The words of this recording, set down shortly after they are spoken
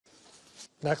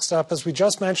Next up, as we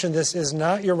just mentioned, this is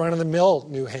not your run-of-the-mill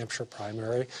New Hampshire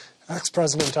primary.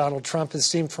 Ex-President Donald Trump has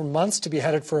seemed for months to be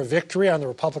headed for a victory on the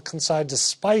Republican side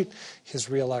despite his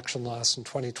re-election loss in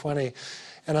 2020.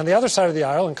 And on the other side of the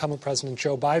aisle, incumbent President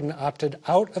Joe Biden opted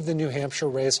out of the New Hampshire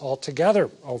race altogether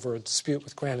over a dispute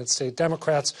with Granite State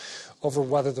Democrats over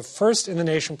whether the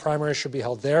first-in-the-nation primary should be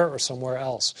held there or somewhere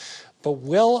else. But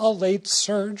will a late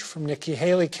surge from Nikki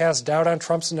Haley cast doubt on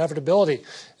Trump's inevitability?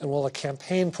 And will a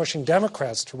campaign pushing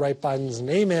Democrats to write Biden's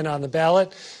name in on the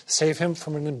ballot save him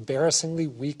from an embarrassingly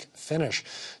weak finish?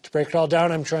 To break it all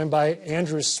down, I'm joined by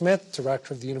Andrew Smith,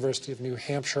 director of the University of New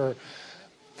Hampshire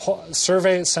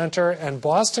Survey Center, and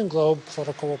Boston Globe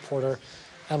political reporter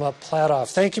Emma Platoff.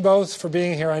 Thank you both for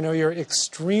being here. I know you're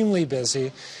extremely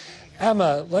busy.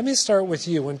 Emma, let me start with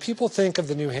you. When people think of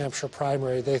the New Hampshire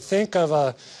primary, they think of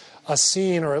a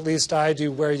scene, or at least I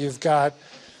do, where you've got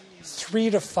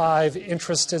 3 to 5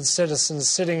 interested citizens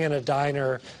sitting in a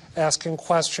diner asking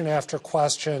question after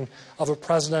question of a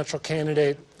presidential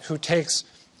candidate who takes,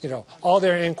 all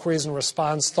their inquiries and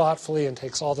responds thoughtfully and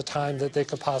takes all the time that they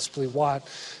could possibly want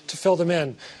to fill them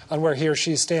in on where he or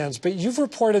she stands. But you've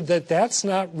reported that that's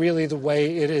not really the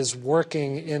way it is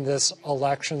working in this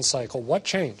election cycle. What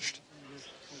changed?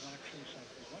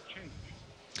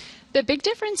 The big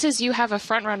difference is you have a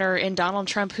frontrunner in Donald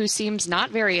Trump who seems not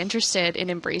very interested in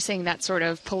embracing that sort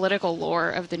of political lore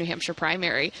of the New Hampshire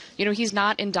primary. He's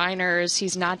not in diners,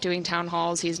 he's not doing town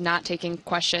halls, he's not taking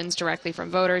questions directly from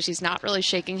voters, he's not really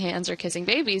shaking hands or kissing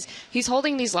babies. He's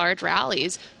holding these large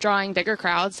rallies, drawing bigger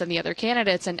crowds than the other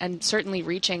candidates and certainly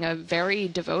reaching a very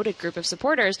devoted group of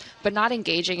supporters, but not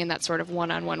engaging in that sort of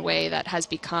one-on-one way that has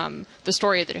become the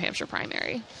story of the New Hampshire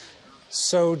primary.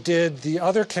 So did the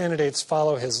other candidates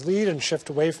follow his lead and shift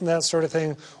away from that sort of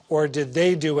thing, or did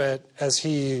they do it as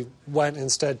he went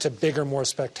instead to bigger, more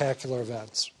spectacular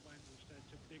events?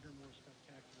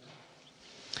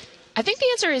 I think the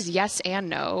answer is yes and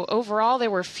no. Overall,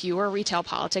 there were fewer retail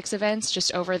politics events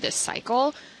just over this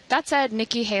cycle. That said,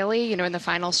 Nikki Haley, in the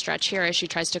final stretch here as she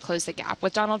tries to close the gap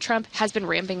with Donald Trump, has been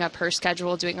ramping up her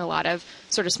schedule, doing a lot of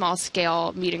sort of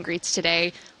small-scale meet and greets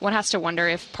today. One has to wonder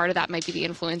if part of that might be the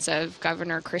influence of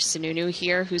Governor Chris Sununu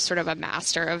here, who's sort of a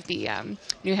master of the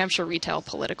New Hampshire retail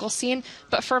political scene.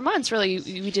 But for months, really,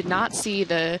 we did not see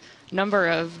the number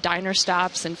of diner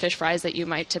stops and fish fries that you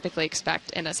might typically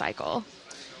expect in a cycle.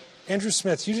 Andrew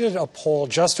Smith, you did a poll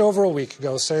just over a week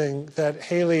ago saying that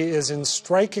Haley is in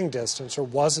striking distance, or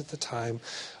was at the time,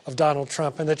 of Donald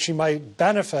Trump, and that she might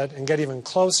benefit and get even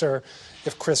closer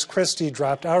if Chris Christie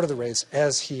dropped out of the race,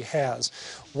 as he has.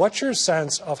 What's your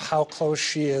sense of how close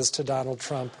she is to Donald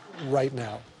Trump right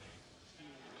now?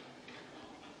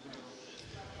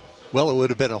 Well, it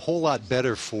would have been a whole lot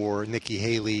better for Nikki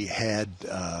Haley had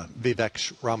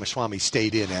Vivek Ramaswamy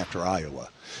stayed in after Iowa,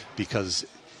 because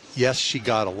yes, she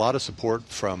got a lot of support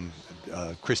from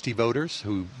Christie voters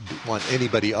who want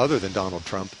anybody other than Donald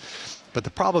Trump. But the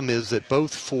problem is that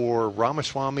both for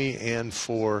Ramaswamy and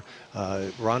for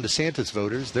Ron DeSantis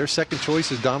voters, their second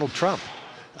choice is Donald Trump.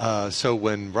 So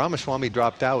when Ramaswamy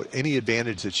dropped out, any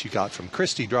advantage that she got from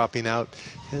Christie dropping out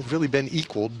has really been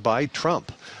equaled by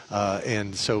Trump.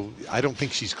 And so I don't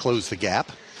think she's closed the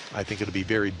gap. I think it'll be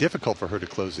very difficult for her to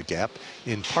close the gap,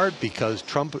 in part because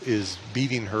Trump is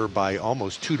beating her by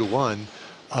almost 2-1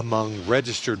 among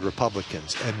registered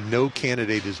Republicans. And no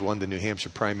candidate has won the New Hampshire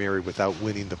primary without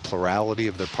winning the plurality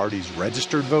of their party's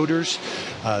registered voters.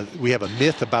 We have a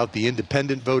myth about the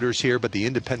independent voters here, but the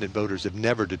independent voters have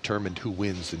never determined who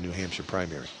wins the New Hampshire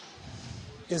primary.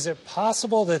 Is it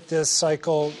possible that this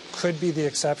cycle could be the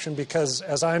exception? Because,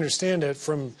 as I understand it,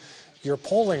 from your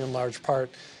polling in large part,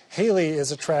 Haley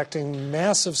is attracting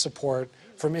massive support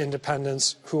from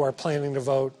independents who are planning to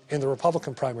vote in the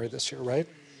Republican primary this year, right?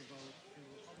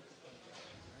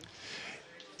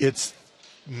 It's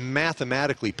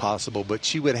mathematically possible, but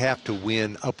she would have to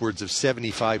win upwards of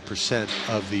 75%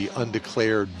 of the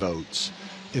undeclared votes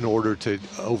in order to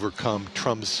overcome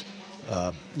Trump's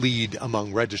lead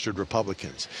among registered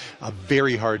Republicans. A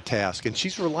very hard task. And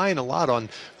she's relying a lot on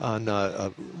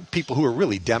people who are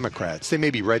really Democrats. They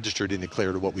may be registered and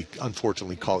declared what we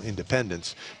unfortunately call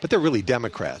independents, but they're really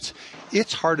Democrats.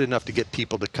 It's hard enough to get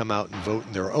people to come out and vote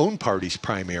in their own party's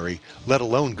primary, let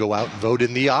alone go out and vote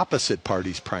in the opposite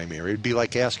party's primary. It'd be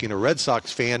like asking a Red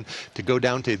Sox fan to go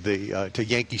down to to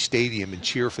Yankee Stadium and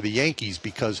cheer for the Yankees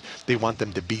because they want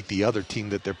them to beat the other team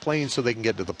that they're playing so they can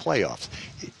get to the playoffs.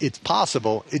 It's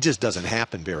possible. It just doesn't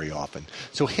happen very often.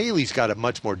 So Haley's got a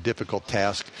much more difficult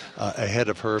task ahead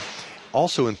of her,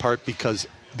 also in part because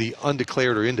the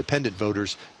undeclared or independent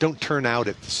voters don't turn out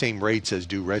at the same rates as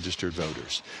do registered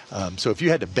voters. So if you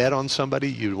had to bet on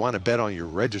somebody, you'd want to bet on your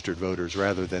registered voters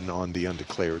rather than on the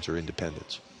undeclareds or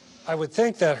independents. I would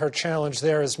think that her challenge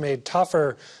there is made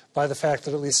tougher by the fact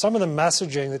that at least some of the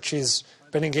messaging that she's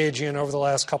been engaging in over the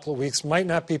last couple of weeks might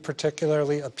not be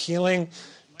particularly appealing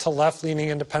to left-leaning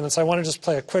independents. I want to just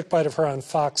play a quick bite of her on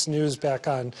Fox News back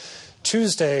on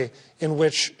Tuesday, in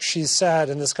which she said,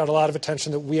 and this got a lot of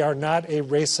attention, that we are not a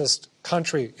racist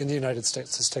country in the United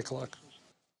States. Let's take a look.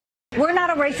 We're not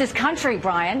a racist country,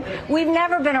 Brian. We've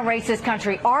never been a racist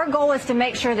country. Our goal is to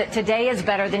make sure that today is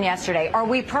better than yesterday. Are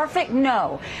we perfect?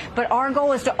 No. But our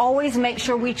goal is to always make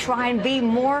sure we try and be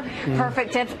more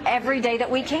perfect every day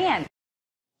that we can.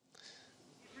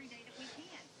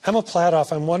 Emma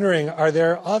Platoff, I'm wondering, are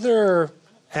there other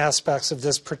aspects of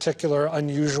this particular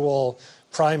unusual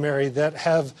primary that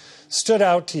have stood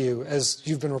out to you as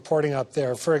you've been reporting up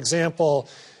there? For example,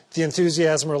 the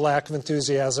enthusiasm or lack of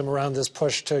enthusiasm around this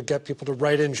push to get people to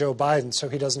write in Joe Biden so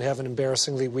he doesn't have an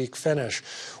embarrassingly weak finish.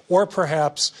 Or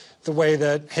perhaps the way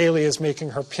that Haley is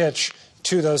making her pitch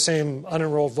to those same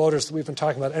unenrolled voters that we've been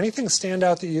talking about. Anything stand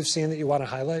out that you've seen that you want to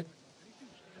highlight?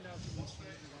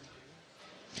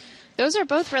 Those are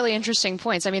both really interesting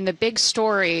points. I mean, the big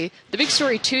story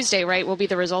Tuesday, right, will be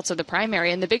the results of the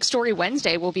primary, and the big story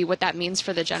Wednesday will be what that means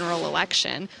for the general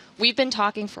election. We've been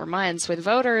talking for months with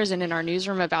voters and in our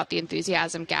newsroom about the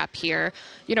enthusiasm gap here.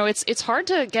 You know, it's hard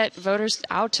to get voters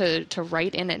out to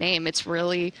write in a name.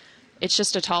 It's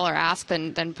just a taller ask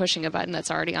than pushing a button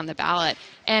that's already on the ballot.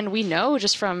 And we know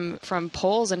just from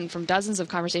polls and from dozens of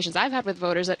conversations I've had with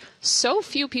voters that so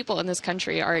few people in this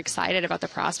country are excited about the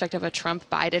prospect of a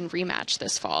Trump-Biden rematch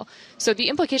this fall. So the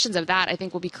implications of that, I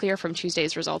think, will be clear from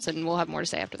Tuesday's results, and we'll have more to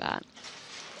say after that.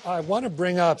 I want to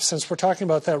bring up, since we're talking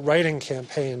about that write-in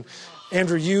campaign,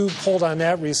 Andrew, you polled on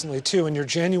that recently, too. In your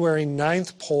January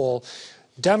 9th poll,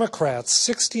 Democrats,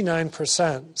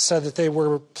 69% said that they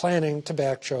were planning to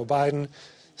back Joe Biden.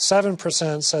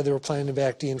 7% said they were planning to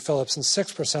back Dean Phillips, and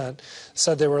 6%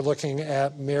 said they were looking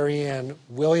at Marianne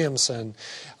Williamson.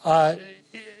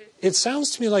 It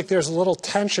sounds to me like there's a little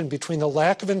tension between the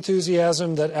lack of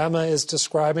enthusiasm that Emma is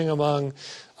describing among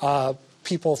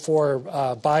people for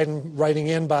Biden, writing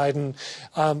in Biden,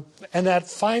 and that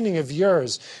finding of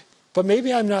yours. But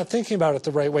maybe I'm not thinking about it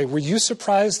the right way. Were you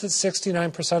surprised that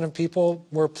 69% of people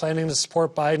were planning to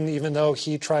support Biden, even though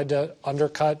he tried to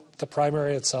undercut the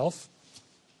primary itself?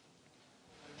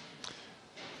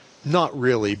 Not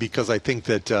really, because I think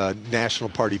that national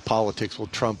party politics will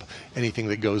trump anything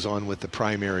that goes on with the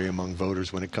primary among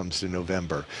voters when it comes to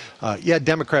November. Yeah,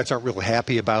 Democrats aren't real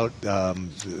happy about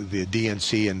the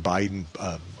DNC and Biden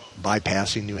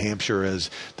bypassing New Hampshire as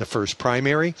the first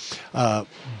primary,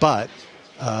 but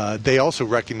they also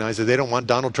recognize that they don't want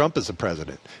Donald Trump as the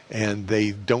president, and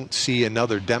they don't see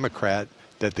another Democrat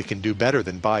that they can do better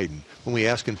than Biden. When we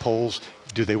ask in polls,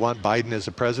 do they want Biden as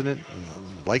a president?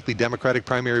 Likely Democratic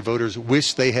primary voters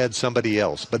wish they had somebody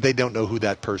else, but they don't know who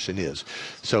that person is.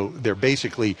 So they're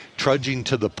basically trudging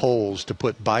to the polls to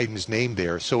put Biden's name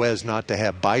there so as not to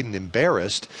have Biden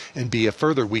embarrassed and be a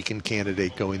further weakened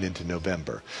candidate going into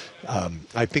November.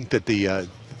 I think that the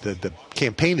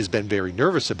campaign has been very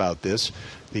nervous about this.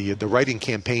 The writing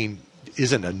campaign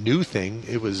isn't a new thing.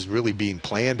 It was really being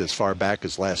planned as far back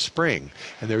as last spring,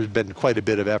 and there's been quite a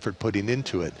bit of effort putting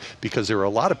into it because there are a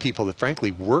lot of people that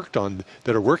frankly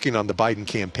are working on the Biden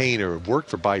campaign or have worked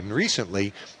for Biden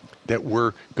recently that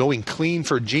were going clean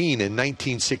for Gene in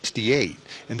 1968.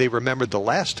 And they remembered the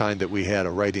last time that we had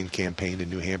a write-in campaign in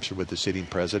New Hampshire with the sitting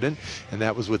president, and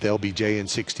that was with LBJ in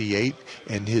 68.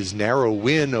 And his narrow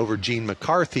win over Gene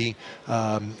McCarthy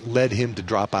led him to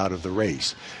drop out of the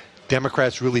race.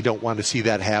 Democrats really don't want to see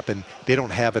that happen. They don't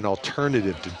have an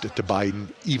alternative to Biden,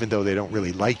 even though they don't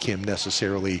really like him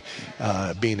necessarily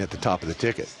being at the top of the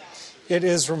ticket. It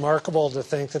is remarkable to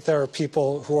think that there are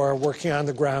people who are working on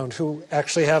the ground who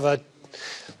actually have a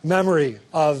memory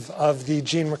of the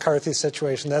Gene McCarthy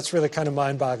situation. That's really kind of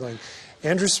mind-boggling.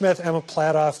 Andrew Smith, Emma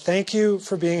Platoff, thank you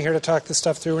for being here to talk this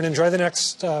stuff through, and enjoy the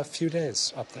next few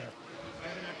days up there.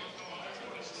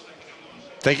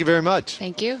 Thank you very much.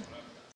 Thank you.